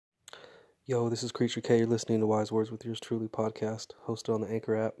Yo, this is Creature K. You're listening to Wise Words with Yours Truly podcast, hosted on the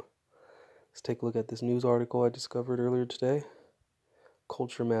Anchor app. Let's take a look at this news article I discovered earlier today.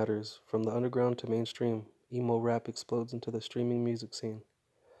 Culture matters. From the underground to mainstream, emo rap explodes into the streaming music scene.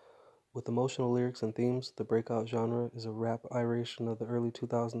 With emotional lyrics and themes, the breakout genre is a rap iteration of the early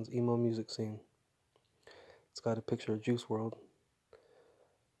 2000s emo music scene. It's got a picture of Juice WRLD.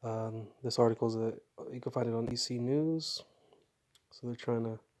 This article you can find it on EC News. So they're trying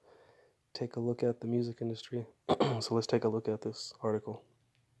to take a look at the music industry. So let's take a look at this article.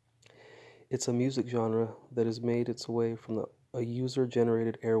 It's a music genre that has made its way from a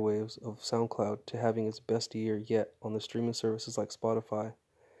user-generated airwaves of SoundCloud to having its best year yet on the streaming services like Spotify.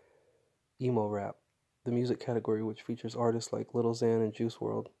 Emo rap, the music category which features artists like Lil Xan and Juice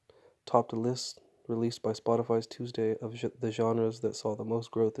WRLD, topped a list released by Spotify's Tuesday of the genres that saw the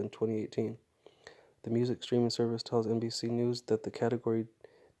most growth in 2018. The music streaming service tells NBC News that the category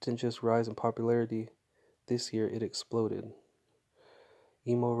didn't just rise in popularity, this year it exploded.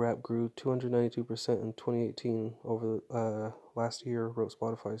 Emo rap grew 292% in 2018 over last year, wrote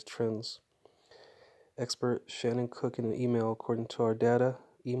Spotify's Trends. Expert Shannon Cook in an email, according to our data,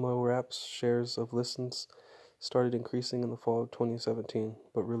 emo rap's shares of listens started increasing in the fall of 2017,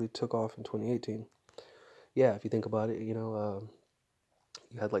 but really took off in 2018. Yeah, if you think about it, you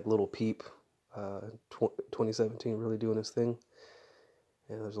had like Lil Peep, 2017 really doing his thing.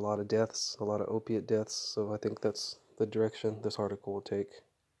 And there's a lot of deaths, a lot of opiate deaths, so I think that's the direction this article will take.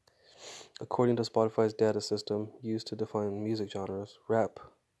 According to Spotify's data system used to define music genres, rap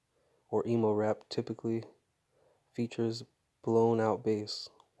or emo rap typically features blown-out bass,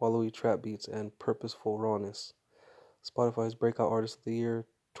 wallowy trap beats, and purposeful rawness. Spotify's breakout artist of the year,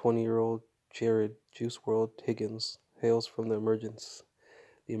 20-year-old Jared Juice WRLD Higgins, hails from the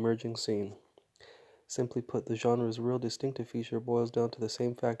emerging scene. Simply put, the genre's real distinctive feature boils down to the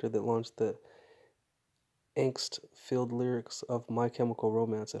same factor that launched the angst-filled lyrics of My Chemical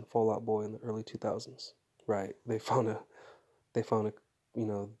Romance and Fall Out Boy in the early 2000s. Right, they found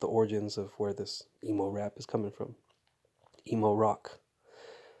the origins of where this emo rap is coming from. Emo rock.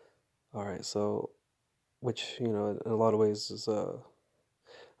 Alright, so, which, in a lot of ways is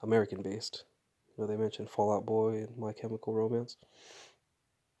American based. They mentioned Fall Out Boy and My Chemical Romance.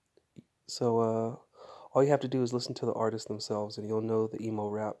 So, all you have to do is listen to the artists themselves and you'll know the emo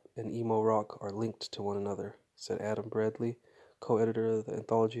rap and emo rock are linked to one another, said Adam Bradley, co-editor of the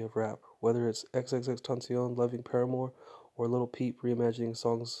Anthology of Rap. Whether it's XXXTentacion loving Paramore or Lil Peep reimagining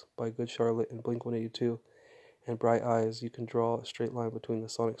songs by Good Charlotte and Blink-182 and Bright Eyes, you can draw a straight line between the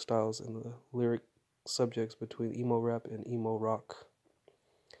sonic styles and the lyric subjects between emo rap and emo rock.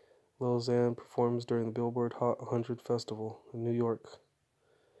 Lil Xan performs during the Billboard Hot 100 Festival in New York.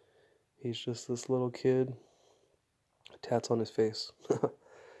 He's just this little kid, tats on his face.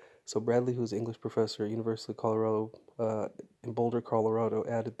 So Bradley, who's an English professor at University of Colorado in Boulder, Colorado,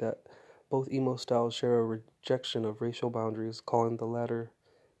 added that both emo styles share a rejection of racial boundaries, calling the latter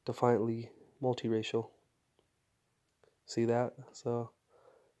defiantly multiracial. See that? So,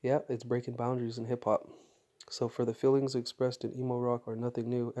 yeah, it's breaking boundaries in hip-hop. So for the feelings expressed in emo rock are nothing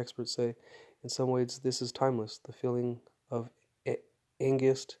new, experts say. In some ways, this is timeless. The feeling of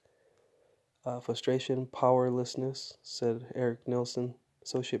angst, frustration, powerlessness, said Eric Nelson,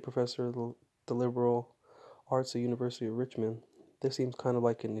 associate professor of the liberal arts at University of Richmond. This seems kind of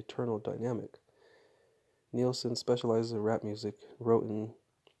like an eternal dynamic. Nielsen specializes in rap music, wrote in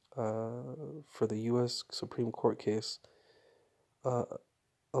for the U.S. Supreme Court case,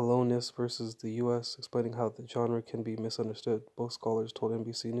 Aloneness versus the U.S., explaining how the genre can be misunderstood. Both scholars told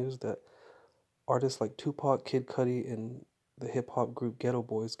NBC News that artists like Tupac, Kid Cudi, and the hip-hop group Ghetto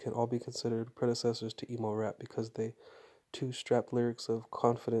Boys can all be considered predecessors to emo rap because they too strap lyrics of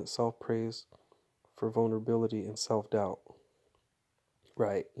confident self-praise for vulnerability and self-doubt.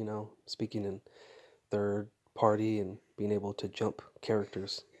 Right, speaking in third party and being able to jump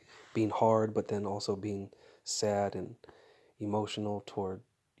characters, being hard but then also being sad and emotional toward,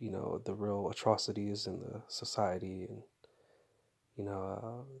 the real atrocities in the society and,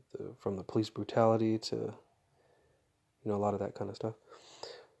 from the police brutality to, a lot of that kind of stuff.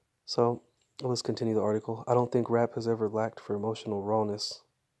 So let's continue the article. I don't think rap has ever lacked for emotional rawness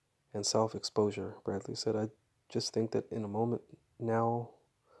and self-exposure, Bradley said. I just think that in a moment now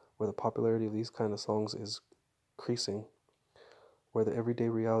where the popularity of these kind of songs is increasing, where the everyday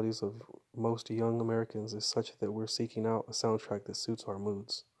realities of most young Americans is such that we're seeking out a soundtrack that suits our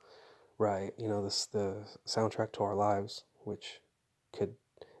moods. Right, this the soundtrack to our lives, which could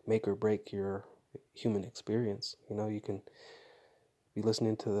make or break your human experience. You can be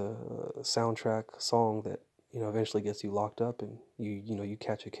listening to the soundtrack song that eventually gets you locked up and you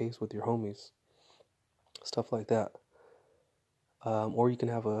catch a case with your homies, stuff like that. Or you can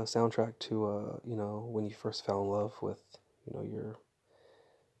have a soundtrack to when you first fell in love with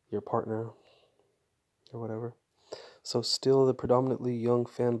your partner or whatever. So still, the predominantly young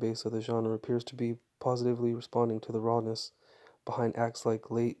fan base of the genre appears to be positively responding to the rawness behind acts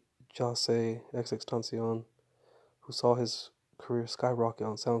like late Jase XXXTentacion, who saw his career skyrocket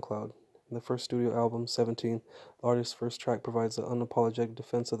on SoundCloud. In the first studio album, 17, the artist's first track provides an unapologetic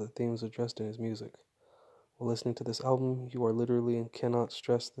defense of the themes addressed in his music. While listening to this album, you are literally, and cannot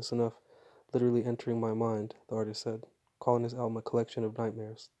stress this enough, literally entering my mind, the artist said, calling his album a collection of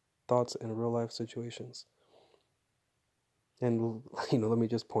nightmares, thoughts, and real-life situations. And, let me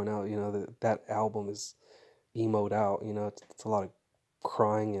just point out, that album is emoed out. It's a lot of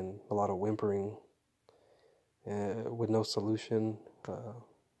crying and a lot of whimpering with no solution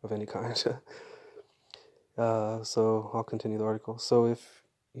of any kind. So I'll continue the article. So if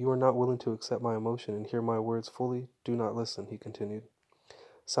you are not willing to accept my emotion and hear my words fully, do not listen, he continued.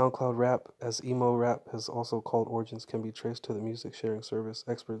 SoundCloud rap, as emo rap has also called origins, can be traced to the music sharing service.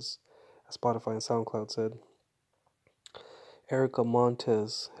 Experts at Spotify and SoundCloud said. Erica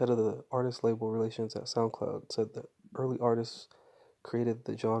Montez, head of the artist label relations at SoundCloud, said that early artists created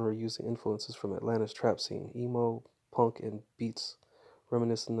the genre using influences from Atlanta's trap scene, emo, punk, and beats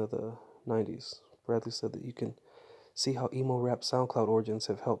reminiscent of the 90s. Bradley said that you can see how emo rap SoundCloud origins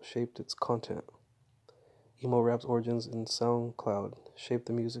have helped shape its content. Emo rap's origins in SoundCloud shape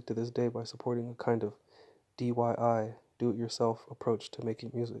the music to this day by supporting a kind of DIY, do-it-yourself approach to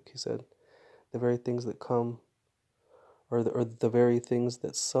making music, he said. The very things that the very things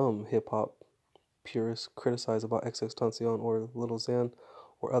that some hip-hop purists criticize about XXXTentacion or Lil Xan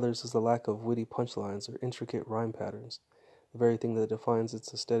or others is the lack of witty punchlines or intricate rhyme patterns. The very thing that defines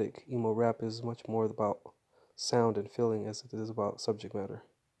its aesthetic, emo rap is much more about sound and feeling as it is about subject matter.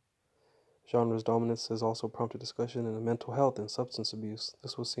 Genre's dominance has also prompted discussion into mental health and substance abuse.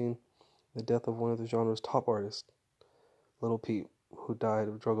 This was seen in the death of one of the genre's top artists, Lil Peep, who died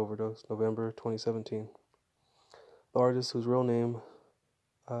of drug overdose, November 2017. The artist, whose real name,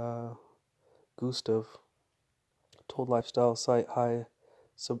 Gustav, told lifestyle site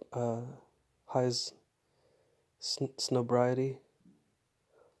High's Snobriety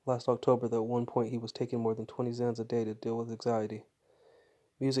last October that at one point he was taking more than 20 Xans a day to deal with anxiety.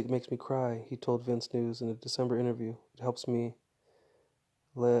 Music makes me cry, he told Vince News in a December interview. It helps me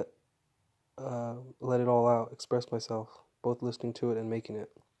let it all out, express myself, both listening to it and making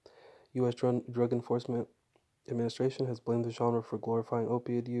it. U.S. Drug Enforcement Administration has blamed the genre for glorifying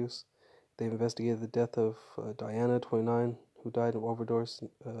opiate use. They've investigated the death of Diana, 29, who died of overdose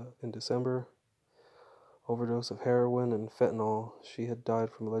in December. Overdose of heroin and fentanyl. She had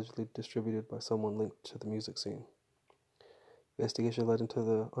died from allegedly distributed by someone linked to the music scene. Investigation led into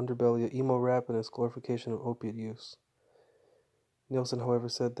the underbelly of emo rap and its glorification of opiate use. Nielsen, however,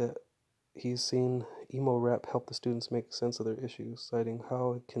 said that he's seen emo rap help the students make sense of their issues, citing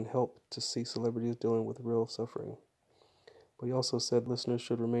how it can help to see celebrities dealing with real suffering. But he also said listeners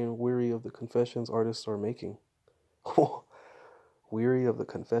should remain weary of the confessions artists are making. Weary of the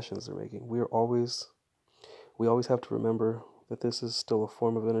confessions they're making. We always have to remember that this is still a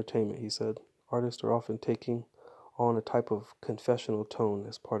form of entertainment, he said. Artists are often taking on a type of confessional tone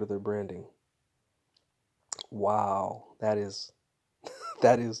as part of their branding. Wow, that is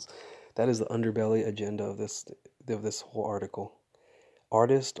the underbelly agenda of this whole article.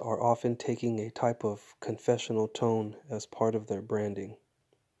 Artists are often taking a type of confessional tone as part of their branding.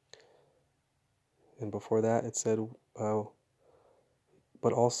 And before that, it said,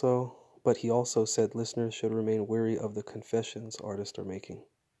 but he also said listeners should remain wary of the confessions artists are making.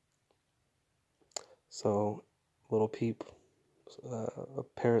 So, Lil Peep,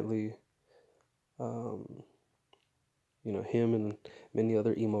 apparently, him and many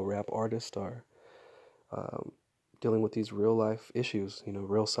other emo rap artists are dealing with these real life issues,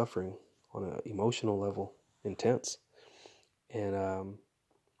 real suffering on an emotional level, intense. And,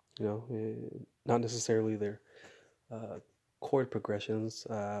 not necessarily their chord progressions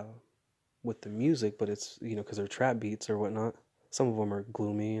with the music, but it's, because they're trap beats or whatnot. Some of them are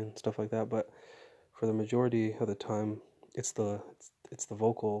gloomy and stuff like that, but for the majority of the time, it's the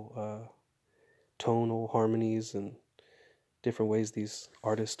vocal tonal harmonies and different ways these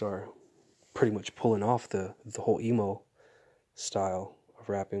artists are pretty much pulling off the whole emo style of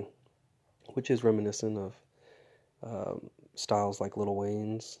rapping, which is reminiscent of styles like Lil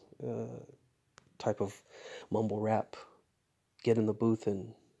Wayne's type of mumble rap. Get in the booth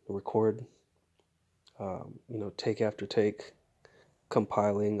and record, take after take,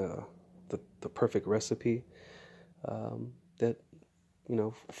 compiling the perfect recipe that,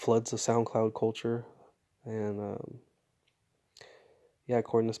 floods the SoundCloud culture. And yeah,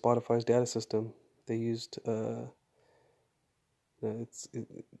 according to Spotify's data system, they used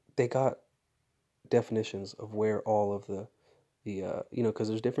they got definitions of where all of because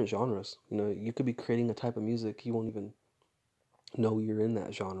there's different genres. You could be creating a type of music, you won't even know you're in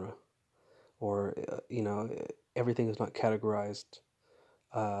that genre, or everything is not categorized,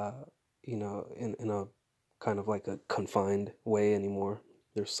 uh, in a kind of like a confined way anymore.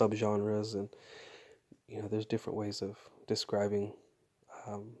 There's subgenres, and there's different ways of describing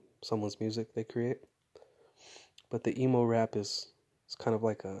someone's music they create. But the emo rap is kind of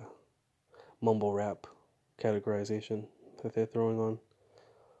like a mumble rap categorization that they're throwing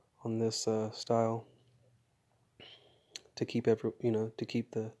on this style to keep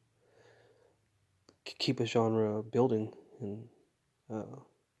keep a genre building, and uh,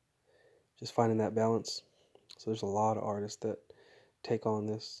 just finding that balance. So there's a lot of artists that take on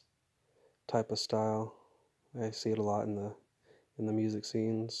this type of style. I see it a lot in the music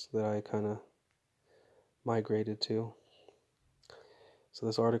scenes that I kind of migrated to. So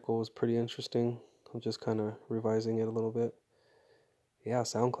this article was pretty interesting. I'm just kind of revising it a little bit. Yeah,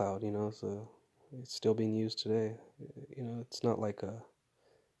 SoundCloud, it's still being used today. It's not like a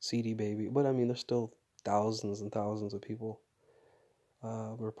CD baby, but I mean, there's still thousands and thousands of people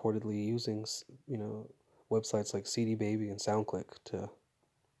reportedly using, websites like CD Baby and SoundClick to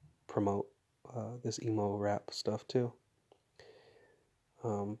promote this emo rap stuff too.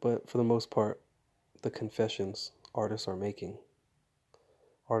 But for the most part, the confessions artists are making.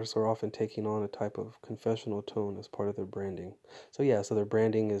 Artists are often taking on a type of confessional tone as part of their branding. So yeah, so their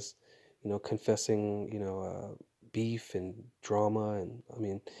branding is, confessing, beef and drama, and I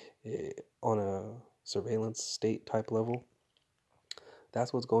mean, on a surveillance state type level.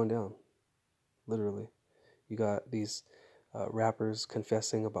 That's what's going down, literally. You got these rappers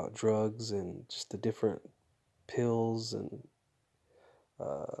confessing about drugs and just the different pills and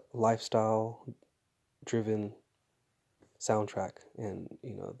lifestyle-driven soundtrack, and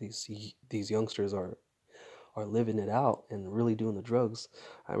these youngsters are living it out and really doing the drugs.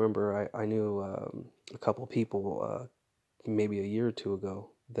 I remember I knew a couple people maybe a year or two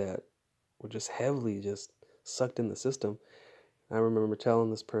ago that were just heavily just sucked in the system. I remember telling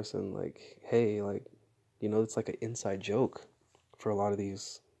this person, like, hey, like, it's like an inside joke for a lot of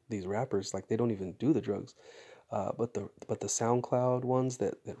these rappers. Like, they don't even do the drugs, but the SoundCloud ones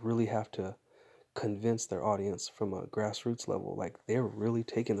that really have to convince their audience from a grassroots level, like, they're really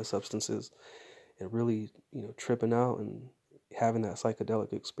taking the substances and really tripping out and having that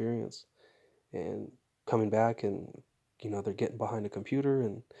psychedelic experience, and coming back, and they're getting behind a computer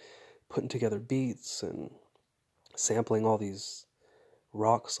and putting together beats and sampling all these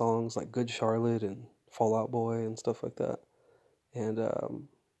rock songs like Good Charlotte and Fall Out Boy and stuff like that. And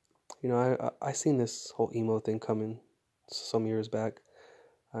I seen this whole emo thing coming some years back.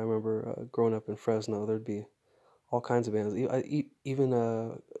 I remember growing up in Fresno, there'd be all kinds of bands. Even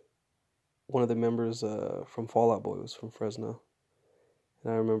one of the members from Fall Out Boy was from Fresno.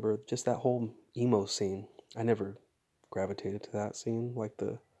 And I remember just that whole emo scene. I never gravitated to that scene, like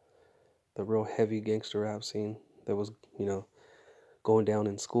the real heavy gangster rap scene that was, going down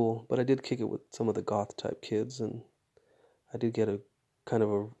in school. But I did kick it with some of the goth type kids, and I did get a kind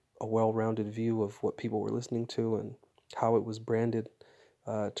of a well-rounded view of what people were listening to and how it was branded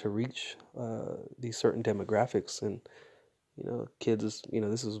to reach these certain demographics. And kids,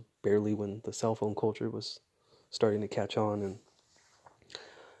 this is barely when the cell phone culture was starting to catch on, and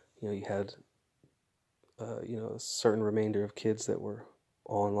you had a certain remainder of kids that were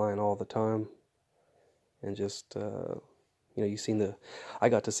online all the time, and just I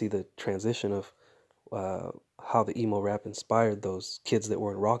got to see the transition of how the emo rap inspired those kids that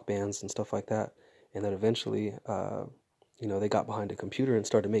were in rock bands and stuff like that, and then eventually they got behind a computer and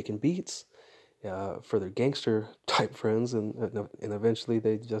started making beats for their gangster type friends, and eventually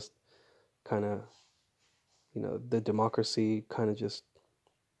they just kind of the democracy kind of just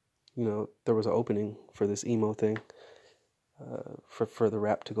there was an opening for this emo thing, for the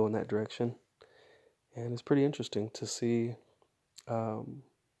rap to go in that direction. And it's pretty interesting to see the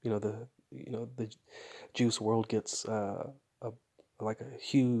Juice World gets like a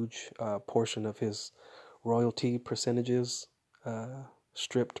huge portion of his royalty percentages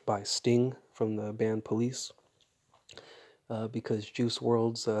stripped by Sting from the band Police, because Juice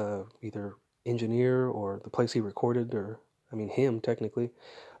World's either engineer or the place he recorded, or I mean him technically,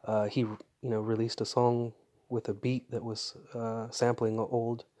 he released a song with a beat that was sampling an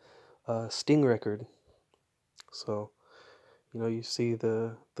old Sting record. So you see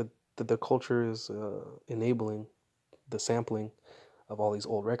the culture is enabling the sampling of all these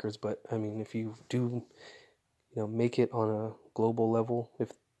old records. But I mean, if you do, make it on a global level,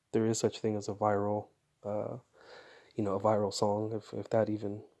 if there is such thing as a viral, a viral song, if that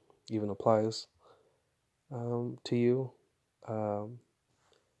even applies to you, um,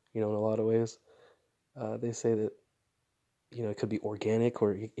 in a lot of ways, they say that it could be organic,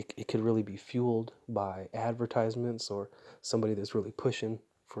 or it could really be fueled by advertisements or somebody that's really pushing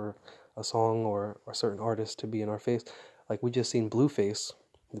for a song or a certain artist to be in our face. Like we just seen Blueface,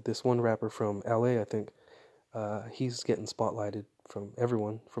 this one rapper from LA, I think. He's getting spotlighted from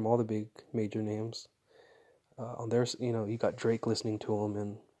everyone, from all the big major names. On their, you got Drake listening to him,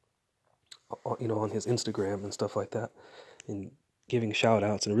 and on his Instagram and stuff like that, and giving shout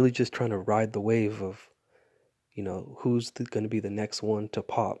outs and really just trying to ride the wave of who's going to be the next one to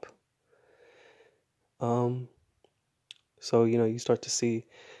pop. So you start to see,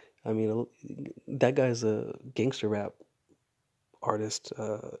 I mean, that guy's a gangster rap artist,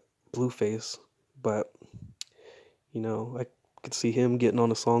 Blueface, but I could see him getting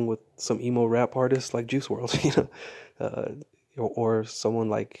on a song with some emo rap artists like Juice WRLD, or someone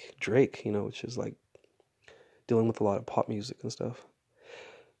like Drake, which is like dealing with a lot of pop music and stuff.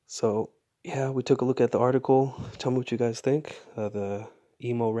 So yeah, we took a look at the article. Tell me what you guys think of the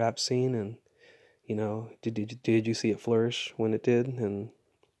emo rap scene, and did you see it flourish when it did? And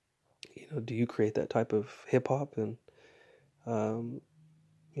do you create that type of hip hop? And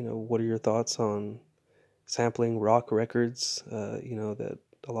what are your thoughts on sampling rock records? That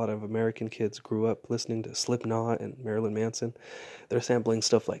a lot of American kids grew up listening to Slipknot and Marilyn Manson. They're sampling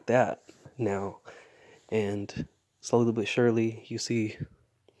stuff like that now, and slowly but surely you see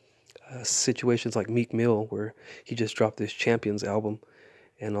situations like Meek Mill, where he just dropped this Champions album,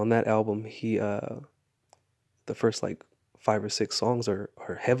 and on that album he the first like 5 or 6 songs are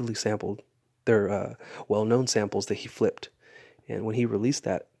heavily sampled. They're well-known samples that he flipped, and when he released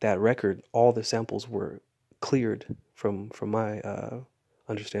that record, all the samples were cleared from my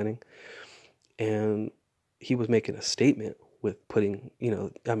understanding, and he was making a statement with putting,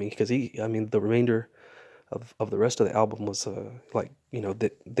 because the remainder of the rest of the album was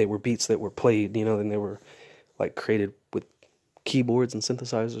that they were beats that were played, and they were like created with keyboards and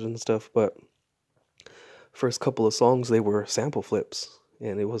synthesizers and stuff, but first couple of songs they were sample flips,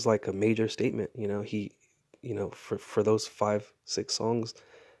 and it was like a major statement. He, for those 5-6 songs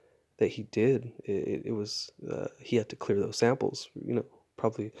that he did, it was he had to clear those samples,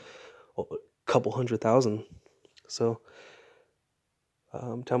 probably a couple 100,000. So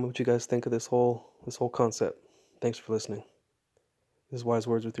tell me what you guys think of this whole concept. Thanks for listening. This is Wise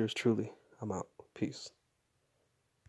Words with yours truly. I'm out. Peace.